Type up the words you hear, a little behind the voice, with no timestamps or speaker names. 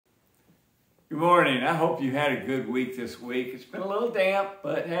Good morning. I hope you had a good week this week. It's been a little damp,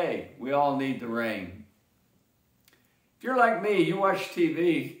 but hey, we all need the rain. If you're like me, you watch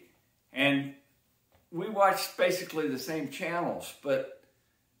TV, and we watch basically the same channels, but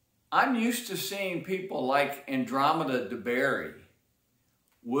I'm used to seeing people like Andromeda DeBerry,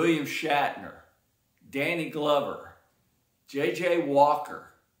 William Shatner, Danny Glover, J.J. Walker,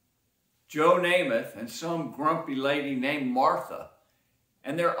 Joe Namath, and some grumpy lady named Martha.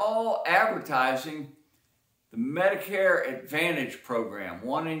 And they're all advertising the Medicare Advantage program,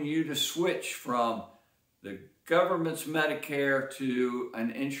 wanting you to switch from the government's Medicare to an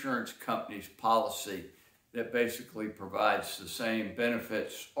insurance company's policy that basically provides the same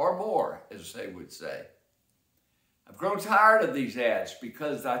benefits or more, as they would say. I've grown tired of these ads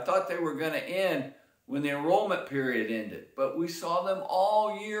because I thought they were going to end when the enrollment period ended, but we saw them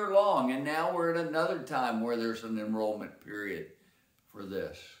all year long, and now we're at another time where there's an enrollment period for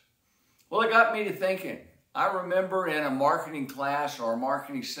this. Well, it got me to thinking. I remember in a marketing class or a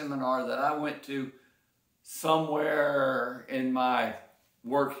marketing seminar that I went to somewhere in my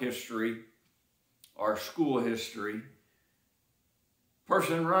work history or school history,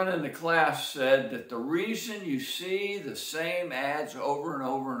 person running the class said that the reason you see the same ads over and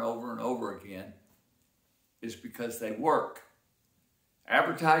over and over and over again is because they work.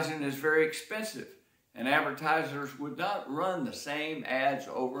 Advertising is very expensive, and advertisers would not run the same ads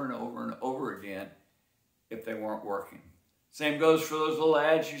over and over and over again if they weren't working. Same goes for those little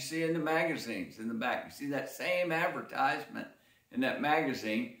ads you see in the magazines in the back. You see that same advertisement in that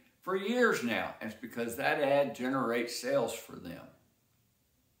magazine for years now. And it's because that ad generates sales for them.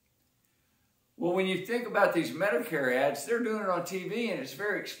 Well, when you think about these Medicare ads, they're doing it on TV and it's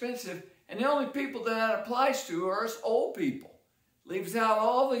very expensive. And the only people that applies to are us old people. Leaves out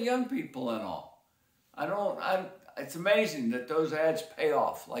all the young people and all. It's amazing that those ads pay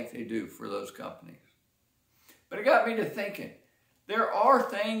off like they do for those companies. But it got me to thinking, there are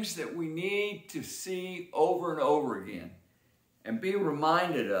things that we need to see over and over again and be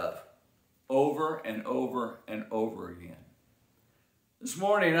reminded of over and over and over again. This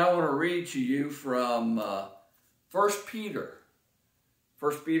morning, I want to read to you from 1 Peter.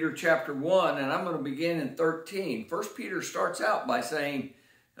 1 Peter chapter 1, and I'm going to begin in 13. 1 Peter starts out by saying,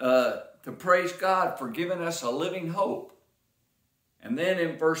 to praise God for giving us a living hope. And then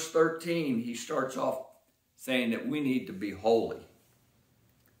in verse 13, he starts off saying that we need to be holy.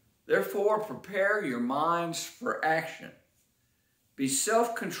 Therefore, prepare your minds for action. Be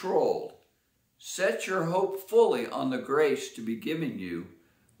self-controlled. Set your hope fully on the grace to be given you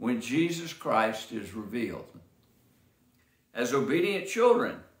when Jesus Christ is revealed. As obedient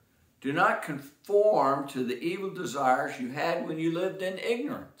children, do not conform to the evil desires you had when you lived in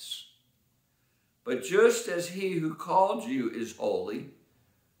ignorance. But just as he who called you is holy,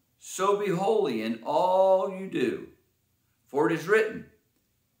 so be holy in all you do. For it is written,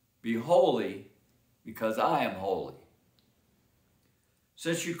 be holy because I am holy.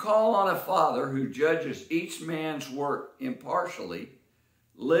 Since you call on a Father who judges each man's work impartially,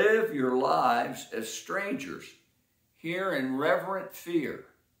 live your lives as strangers here in reverent fear.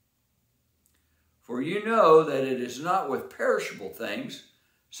 For you know that it is not with perishable things,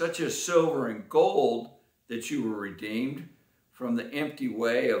 such as silver and gold, that you were redeemed from the empty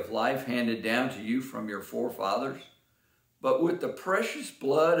way of life handed down to you from your forefathers, but with the precious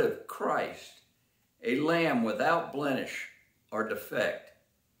blood of Christ, a lamb without blemish or defect.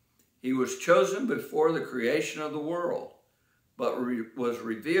 He was chosen before the creation of the world, but was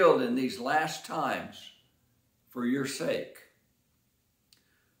revealed in these last times for your sake.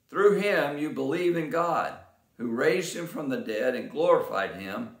 Through him you believe in God, who raised him from the dead and glorified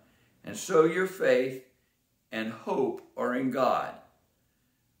him, and so your faith and hope are in God.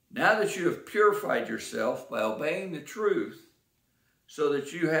 Now that you have purified yourself by obeying the truth, so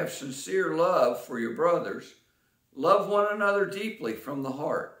that you have sincere love for your brothers, love one another deeply from the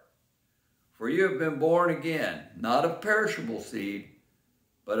heart. For you have been born again, not of perishable seed,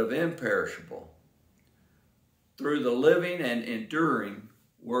 but of imperishable, through the living and enduring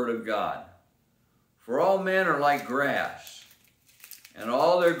Word of God. For all men are like grass, and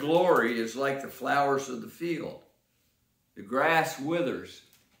all their glory is like the flowers of the field. The grass withers,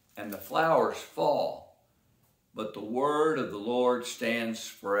 and the flowers fall, but the word of the Lord stands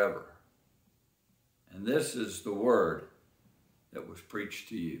forever. And this is the word that was preached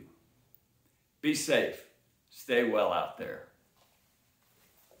to you. Be safe. Stay well out there.